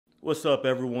What's up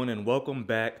everyone, and welcome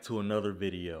back to another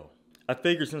video. I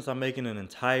figured since I'm making an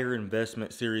entire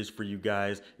investment series for you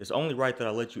guys, it's only right that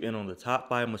I let you in on the top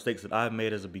 5 mistakes that I've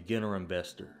made as a beginner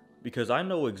investor. Because I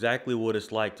know exactly what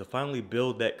it's like to finally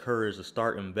build that courage to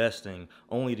start investing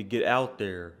only to get out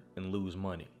there and lose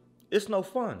money. It's no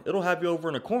fun. It'll have you over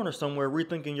in a corner somewhere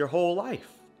rethinking your whole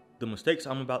life. The mistakes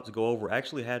I'm about to go over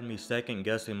actually had me second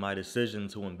guessing my decision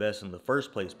to invest in the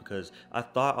first place because I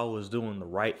thought I was doing the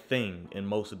right thing in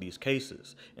most of these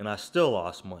cases, and I still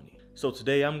lost money. So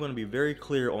today I'm going to be very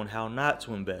clear on how not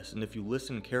to invest, and if you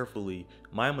listen carefully,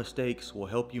 my mistakes will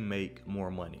help you make more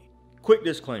money. Quick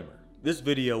disclaimer, this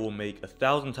video will make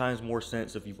 1,000 times more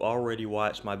sense if you've already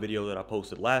watched my video that I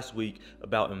posted last week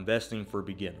about investing for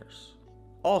beginners.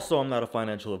 Also, I'm not a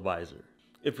financial advisor.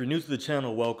 If you're new to the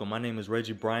channel, welcome. My name is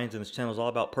Reggie Bryant, and this channel is all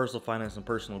about personal finance and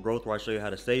personal growth, where I show you how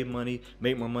to save money,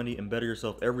 make more money, and better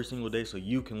yourself every single day so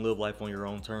you can live life on your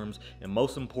own terms, and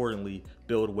most importantly,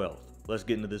 build wealth. Let's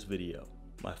get into this video.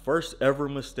 My first ever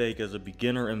mistake as a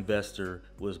beginner investor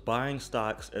was buying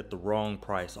stocks at the wrong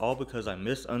price, all because I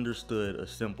misunderstood a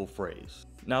simple phrase.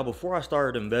 Now, before I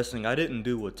started investing, I didn't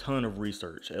do a ton of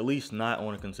research, at least not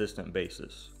on a consistent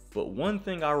basis. But one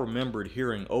thing I remembered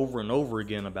hearing over and over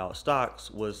again about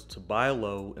stocks was to buy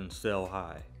low and sell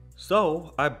high.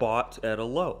 So I bought at a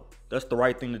low. That's the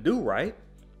right thing to do, right?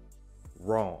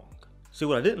 Wrong. See,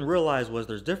 what I didn't realize was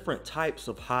there's different types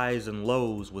of highs and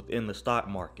lows within the stock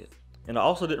market. And I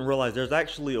also didn't realize there's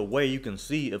actually a way you can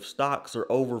see if stocks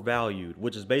are overvalued,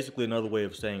 which is basically another way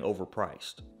of saying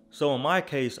overpriced. So in my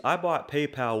case, I bought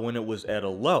PayPal when it was at a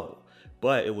low,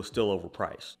 but it was still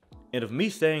overpriced. And if me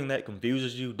saying that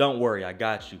confuses you, don't worry, I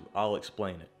got you. I'll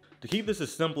explain it. To keep this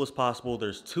as simple as possible,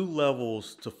 there's 2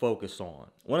 levels to focus on.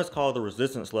 One is called the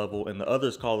resistance level and the other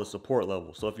is called the support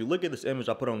level. So if you look at this image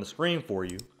I put on the screen for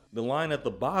you, the line at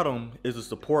the bottom is the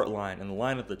support line and the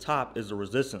line at the top is the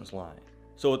resistance line.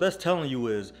 So what that's telling you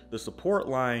is the support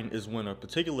line is when a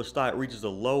particular stock reaches a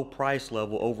low price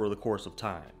level over the course of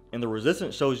time. And the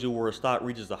resistance shows you where a stock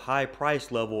reaches a high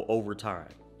price level over time.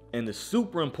 And it's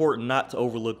super important not to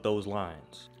overlook those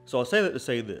lines. So I'll say that to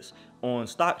say this. On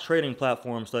stock trading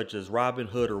platforms such as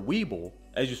Robinhood or Webull,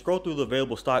 as you scroll through the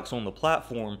available stocks on the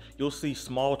platform, you'll see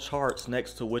small charts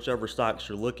next to whichever stocks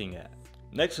you're looking at.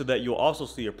 Next to that, you'll also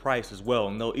see a price as well,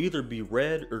 and they'll either be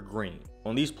red or green.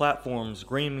 On these platforms,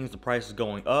 green means the price is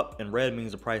going up and red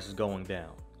means the price is going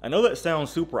down. I know that sounds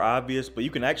super obvious, but you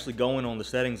can actually go in on the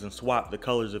settings and swap the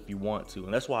colors if you want to,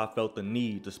 and that's why I felt the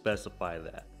need to specify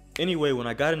that. Anyway, when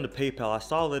I got into PayPal, I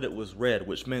saw that it was red,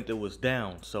 which meant it was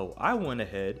down, so I went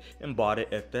ahead and bought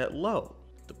it at that low.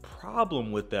 The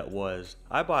problem with that was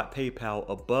I bought PayPal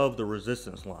above the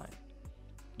resistance line.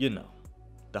 You know,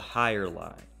 the higher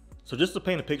line. So just to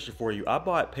paint a picture for you, I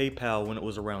bought PayPal when it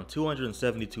was around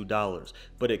 $272,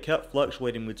 but it kept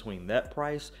fluctuating between that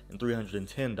price and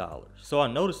 $310. So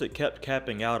I noticed it kept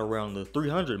capping out around the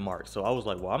 300 mark. So I was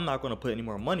like, well, I'm not going to put any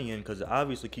more money in because it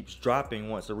obviously keeps dropping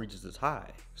once it reaches its high.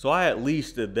 So I at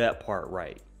least did that part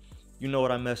right. You know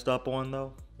what I messed up on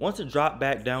though? Once it dropped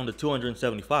back down to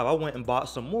 275, I went and bought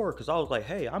some more because I was like,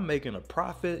 hey, I'm making a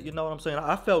profit. You know what I'm saying?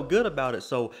 I felt good about it.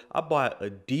 So I bought a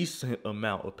decent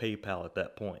amount of PayPal at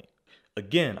that point.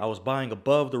 Again, I was buying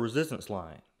above the resistance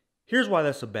line. Here's why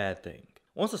that's a bad thing.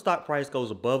 Once the stock price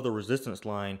goes above the resistance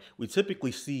line, we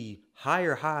typically see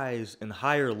higher highs and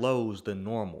higher lows than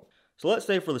normal. So let's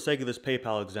say for the sake of this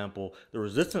PayPal example, the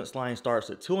resistance line starts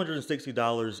at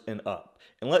 $260 and up.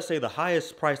 And let's say the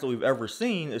highest price that we've ever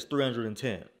seen is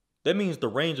 $310. That means the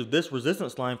range of this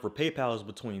resistance line for PayPal is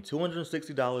between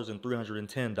 $260 and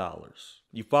 $310.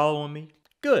 You following me?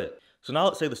 Good. So now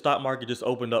let's say the stock market just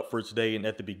opened up for today, and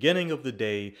at the beginning of the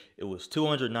day, it was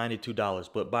 $292,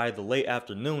 but by the late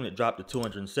afternoon, it dropped to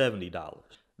 $270.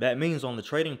 That means on the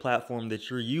trading platform that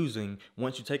you're using,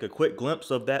 once you take a quick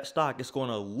glimpse of that stock, it's going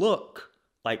to look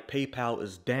like PayPal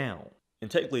is down.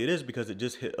 And technically it is because it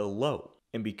just hit a low.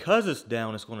 And because it's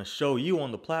down, it's going to show you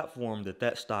on the platform that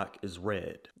that stock is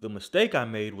red. The mistake I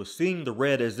made was seeing the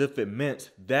red as if it meant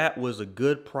that was a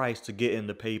good price to get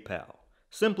into PayPal,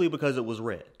 simply because it was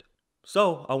red.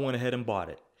 So I went ahead and bought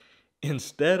it.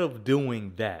 Instead of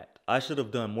doing that, I should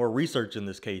have done more research in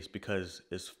this case because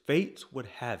as fate would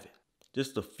have it,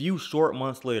 just a few short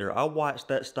months later, I watched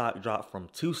that stock drop from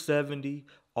 270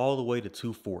 all the way to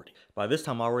 240. By this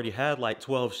time, I already had like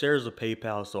 12 shares of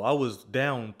PayPal, so I was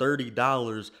down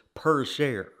 $30 per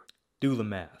share. Do the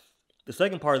math. The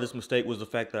second part of this mistake was the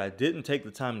fact that I didn't take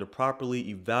the time to properly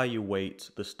evaluate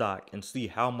the stock and see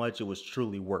how much it was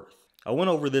truly worth. I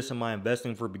went over this in my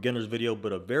investing for beginners video,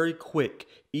 but a very quick,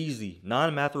 easy,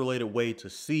 non-math related way to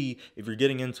see if you're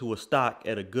getting into a stock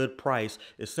at a good price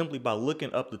is simply by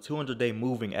looking up the 200-day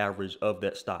moving average of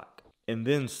that stock and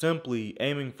then simply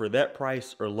aiming for that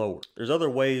price or lower. There's other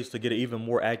ways to get an even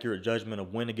more accurate judgment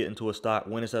of when to get into a stock,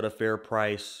 when it's at a fair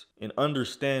price, and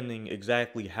understanding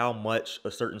exactly how much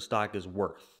a certain stock is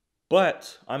worth.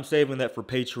 But I'm saving that for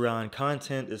Patreon.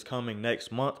 Content is coming next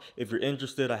month. If you're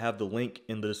interested, I have the link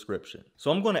in the description.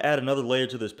 So I'm going to add another layer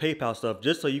to this PayPal stuff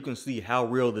just so you can see how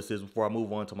real this is before I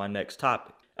move on to my next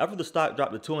topic. After the stock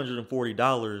dropped to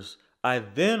 $240, I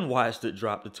then watched it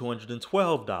drop to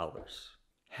 $212.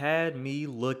 Had me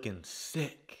looking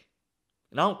sick.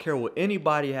 And I don't care what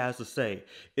anybody has to say,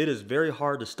 it is very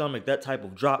hard to stomach that type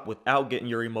of drop without getting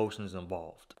your emotions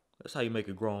involved. That's how you make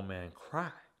a grown man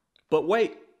cry. But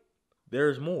wait.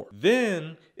 There's more.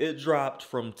 Then it dropped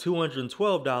from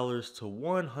 $212 to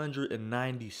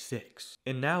 $196.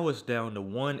 And now it's down to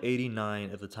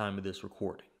 $189 at the time of this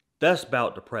recording. That's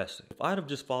about depressing. If I'd have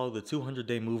just followed the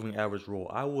 200-day moving average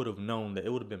rule, I would have known that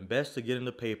it would have been best to get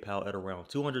into PayPal at around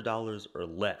 $200 or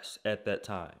less at that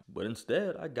time. But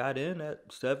instead, I got in at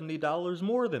 $70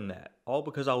 more than that, all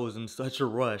because I was in such a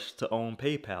rush to own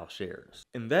PayPal shares.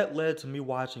 And that led to me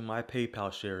watching my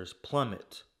PayPal shares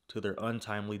plummet to their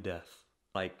untimely death.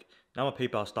 Like, now my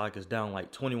PayPal stock is down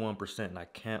like 21%, and I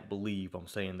can't believe I'm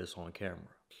saying this on camera.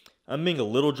 I'm being a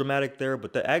little dramatic there,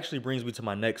 but that actually brings me to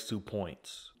my next 2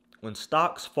 points. When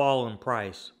stocks fall in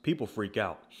price, people freak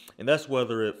out. And that's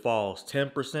whether it falls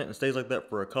 10% and stays like that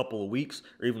for a couple of weeks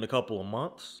or even a couple of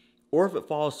months, or if it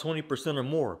falls 20% or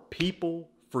more, people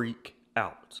freak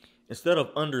out. Instead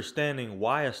of understanding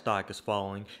why a stock is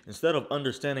falling, instead of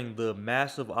understanding the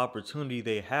massive opportunity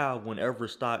they have whenever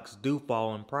stocks do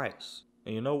fall in price.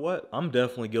 And you know what? I'm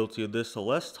definitely guilty of this, so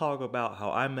let's talk about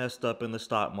how I messed up in the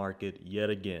stock market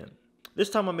yet again. This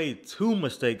time I made 2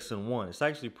 mistakes in one. It's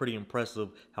actually pretty impressive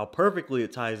how perfectly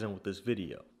it ties in with this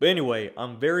video. But anyway,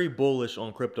 I'm very bullish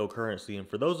on cryptocurrency, and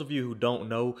for those of you who don't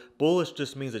know, bullish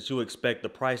just means that you expect the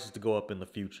prices to go up in the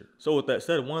future. So with that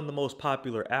said, one of the most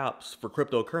popular apps for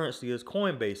cryptocurrency is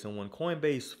Coinbase, and when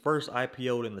Coinbase first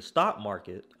IPO'd in the stock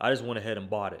market, I just went ahead and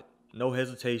bought it. No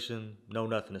hesitation, no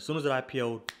nothing. As soon as it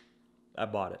IPO'd, I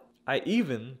bought it. I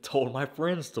even told my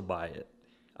friends to buy it.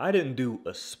 I didn't do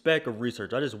a speck of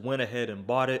research. I just went ahead and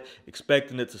bought it,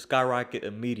 expecting it to skyrocket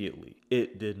immediately.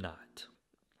 It did not.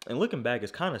 And looking back,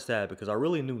 it's kind of sad because I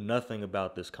really knew nothing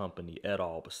about this company at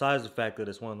all, besides the fact that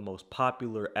it's one of the most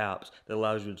popular apps that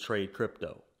allows you to trade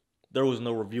crypto. There was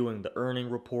no reviewing the earning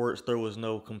reports. There was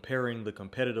no comparing the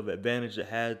competitive advantage it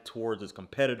had towards its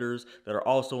competitors that are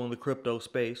also in the crypto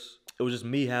space. It was just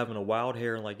me having a wild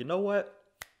hair and like, you know what?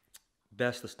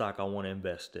 That's the stock I want to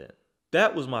invest in.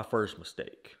 That was my first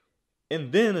mistake.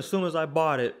 And then as soon as I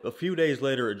bought it, a few days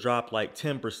later it dropped like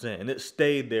 10% and it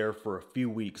stayed there for a few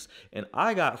weeks. And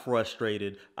I got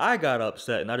frustrated, I got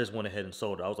upset, and I just went ahead and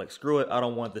sold it. I was like, screw it, I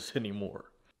don't want this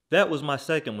anymore. That was my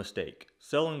second mistake,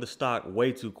 selling the stock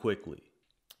way too quickly.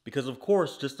 Because of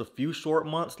course, just a few short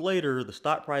months later, the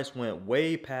stock price went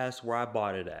way past where I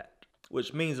bought it at.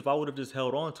 Which means if I would have just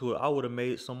held on to it, I would have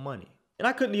made some money. And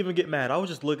I couldn't even get mad. I was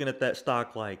just looking at that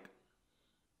stock like,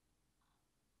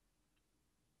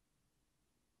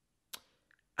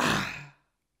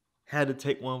 had to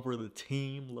take one for the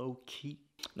team, low key.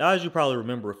 Now, as you probably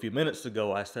remember, a few minutes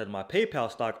ago, I said my PayPal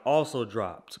stock also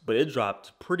dropped, but it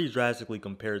dropped pretty drastically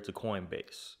compared to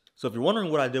Coinbase. So if you're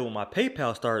wondering what I did when my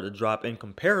PayPal started to drop in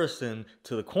comparison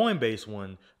to the Coinbase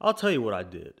one, I'll tell you what I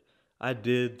did. I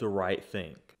did the right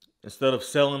thing. Instead of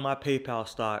selling my PayPal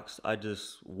stocks, I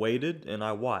just waited and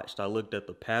I watched. I looked at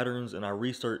the patterns and I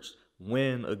researched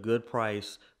when a good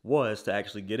price was to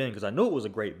actually get in because I knew it was a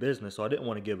great business, so I didn't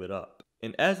want to give it up.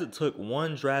 And as it took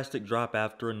one drastic drop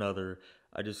after another,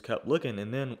 I just kept looking,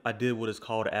 and then I did what is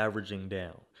called averaging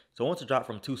down. So once it dropped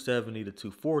from 270 to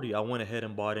 240, I went ahead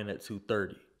and bought in at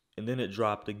 230. And then it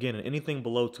dropped again, and anything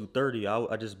below 230,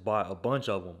 I just bought a bunch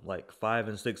of them, like 5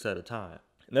 and 6 at a time.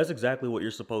 And that's exactly what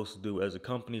you're supposed to do. As a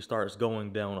company starts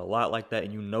going down a lot like that,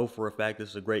 and you know for a fact this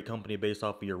is a great company based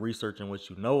off of your research and what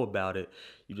you know about it,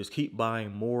 you just keep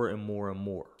buying more and more and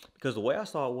more. Because the way I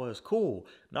saw it was, cool,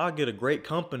 now I get a great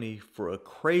company for a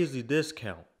crazy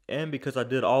discount. And because I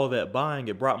did all of that buying,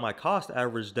 it brought my cost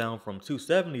average down from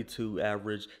 $272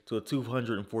 average to a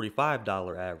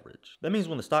 $245 average. That means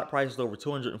when the stock price is over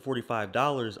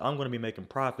 $245, I'm going to be making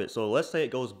profit. So let's say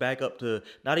it goes back up to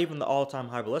not even the all-time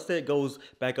high, but let's say it goes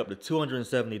back up to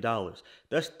 $270.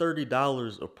 That's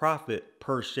 $30 of profit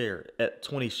per share at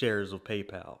 20 shares of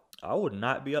PayPal. I would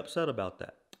not be upset about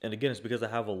that. And again, it's because I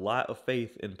have a lot of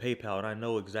faith in PayPal and I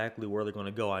know exactly where they're going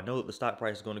to go. I know that the stock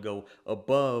price is going to go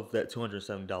above that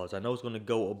 $270. I know it's going to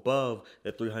go above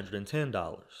that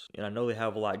 $310. And I know they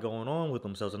have a lot going on with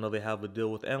themselves. I know they have a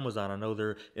deal with Amazon. I know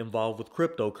they're involved with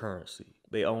cryptocurrency.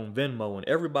 They own Venmo, and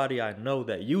everybody I know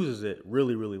that uses it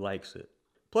really, really likes it.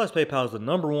 Plus, PayPal is the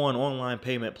 #1 online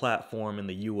payment platform in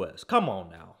the US. Come on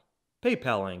now.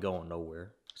 PayPal ain't going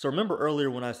nowhere. So remember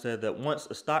earlier when I said that once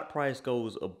a stock price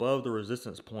goes above the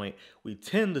resistance point, we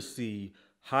tend to see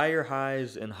higher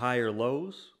highs and higher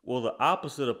lows? Well, the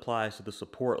opposite applies to the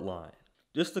support line.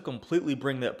 Just to completely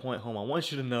bring that point home, I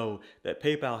want you to know that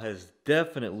PayPal has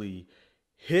definitely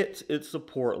hit its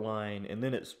support line and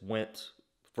then it's went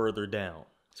further down.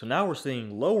 So now we're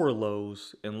seeing lower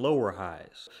lows and lower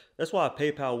highs. That's why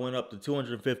PayPal went up to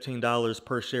 $215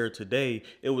 per share today.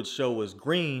 It would show as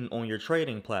green on your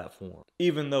trading platform,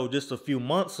 even though just a few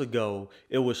months ago,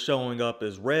 it was showing up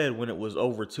as red when it was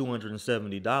over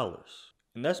 $270.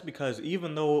 And that's because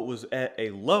even though it was at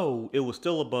a low, it was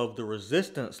still above the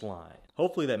resistance line.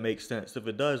 Hopefully that makes sense. If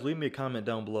it does, leave me a comment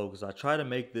down below because I try to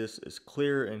make this as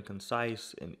clear and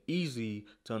concise and easy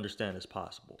to understand as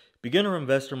possible. Beginner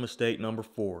investor mistake number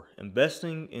 4,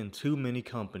 investing in too many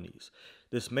companies.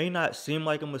 This may not seem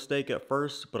like a mistake at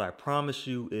first, but I promise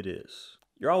you it is.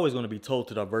 You're always going to be told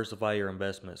to diversify your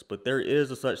investments, but there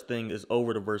is a such thing as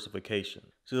over-diversification,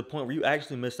 to the point where you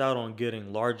actually miss out on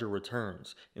getting larger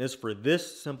returns. And it's for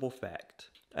this simple fact.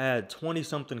 I had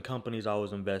 20-something companies I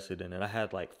was invested in, and I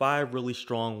had like 5 really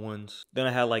strong ones. Then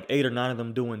I had like 8 or 9 of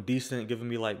them doing decent, giving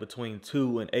me like between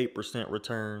 2 and 8%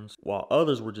 returns, while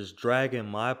others were just dragging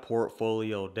my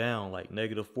portfolio down like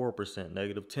 -4%,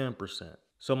 -10%.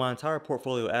 So my entire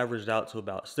portfolio averaged out to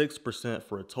about 6%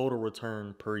 for a total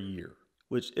return per year,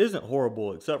 which isn't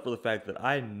horrible except for the fact that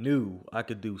I knew I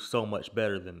could do so much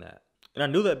better than that. And I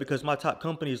knew that because my top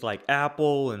companies like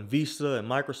Apple and Visa and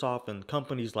Microsoft and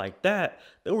companies like that,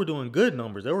 they were doing good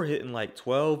numbers. They were hitting like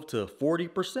 12 to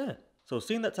 40%. So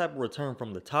seeing that type of return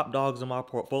from the top dogs in my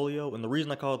portfolio, and the reason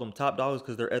I call them top dogs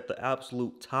because they're at the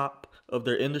absolute top of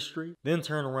their industry, then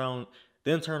turn around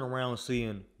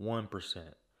seeing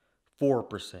 1%,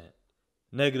 4%,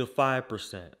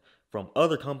 -5% from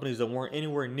other companies that weren't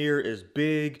anywhere near as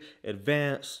big,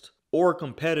 advanced, or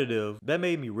competitive, that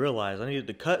made me realize I needed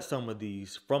to cut some of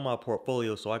these from my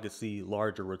portfolio so I could see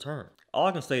larger return. All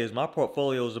I can say is my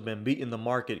portfolios have been beating the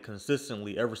market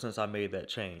consistently ever since I made that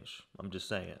change. I'm just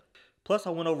saying. Plus, I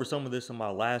went over some of this in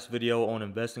my last video on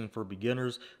investing for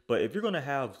beginners, but if you're going to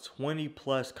have 20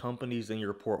 plus companies in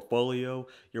your portfolio,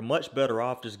 you're much better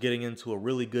off just getting into a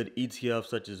really good ETF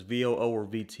such as VOO or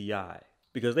VTI,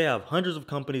 because they have hundreds of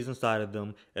companies inside of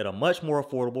them at a much more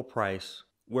affordable price,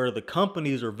 where the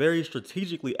companies are very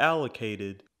strategically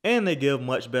allocated and they give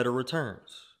much better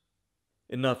returns.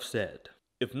 Enough said.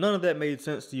 If none of that made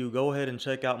sense to you, go ahead and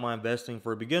check out my investing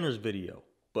for beginners video.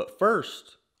 But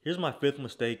first, here's my 5th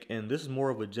mistake, and this is more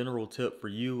of a general tip for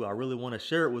you. I really want to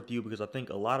share it with you because I think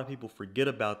a lot of people forget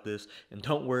about this, and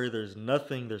don't worry, there's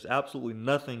absolutely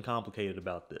nothing complicated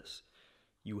about this.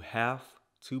 You have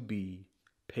to be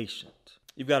patient.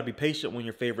 You've got to be patient when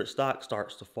your favorite stock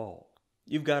starts to fall.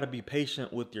 You've got to be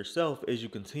patient with yourself as you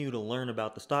continue to learn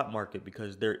about the stock market,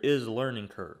 because there is a learning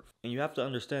curve. And you have to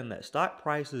understand that stock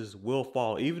prices will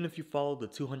fall. Even if you follow the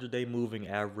 200-day moving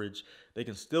average, they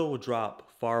can still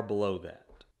drop far below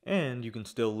that. And you can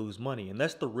still lose money. And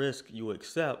that's the risk you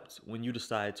accept when you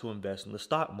decide to invest in the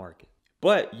stock market.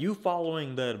 But you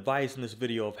following the advice in this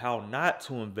video of how not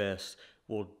to invest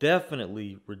will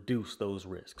definitely reduce those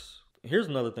risks. Here's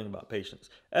another thing about patience.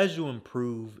 As you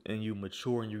improve and you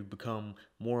mature and you become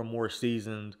more and more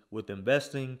seasoned with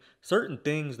investing, certain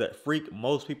things that freak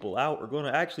most people out are going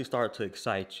to actually start to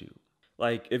excite you.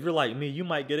 Like if you're like me, you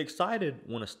might get excited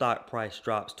when a stock price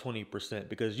drops 20%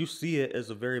 because you see it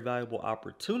as a very valuable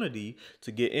opportunity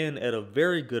to get in at a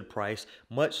very good price,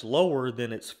 much lower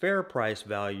than its fair price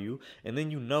value. And then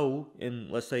you know in,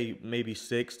 let's say, maybe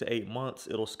 6 to 8 months,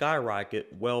 it'll skyrocket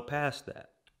well past that.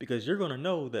 Because you're going to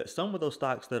know that some of those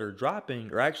stocks that are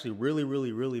dropping are actually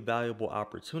really valuable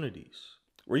opportunities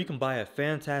where you can buy a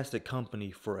fantastic company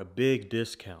for a big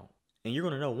discount. And you're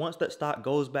going to know once that stock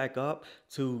goes back up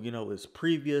to, its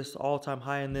previous all-time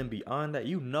high and then beyond that,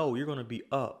 you're going to be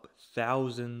up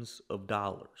thousands of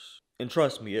dollars. And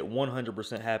trust me, it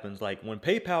 100% happens. Like when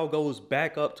PayPal goes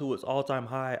back up to its all-time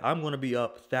high, I'm going to be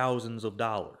up thousands of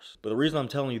dollars. But the reason I'm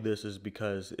telling you this is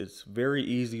because it's very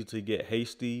easy to get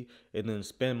hasty and then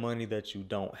spend money that you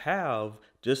don't have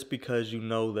just because you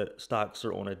know that stocks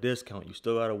are on a discount. You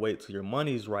still got to wait till your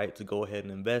money's right to go ahead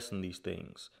and invest in these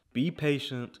things. Be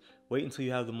patient, Wait until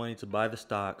you have the money to buy the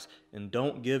stocks, and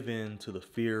don't give in to the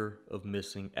fear of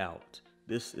missing out.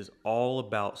 This is all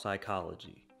about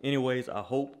psychology. Anyways, I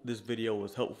hope this video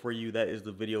was helpful for you. That is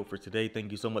the video for today. Thank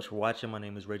you so much for watching. My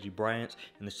name is Reggie Bryant,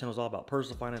 and this channel is all about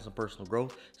personal finance and personal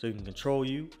growth, so you can control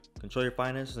your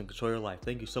finances, and control your life.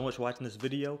 Thank you so much for watching this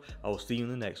video. I will see you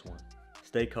in the next one.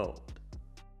 Stay cold.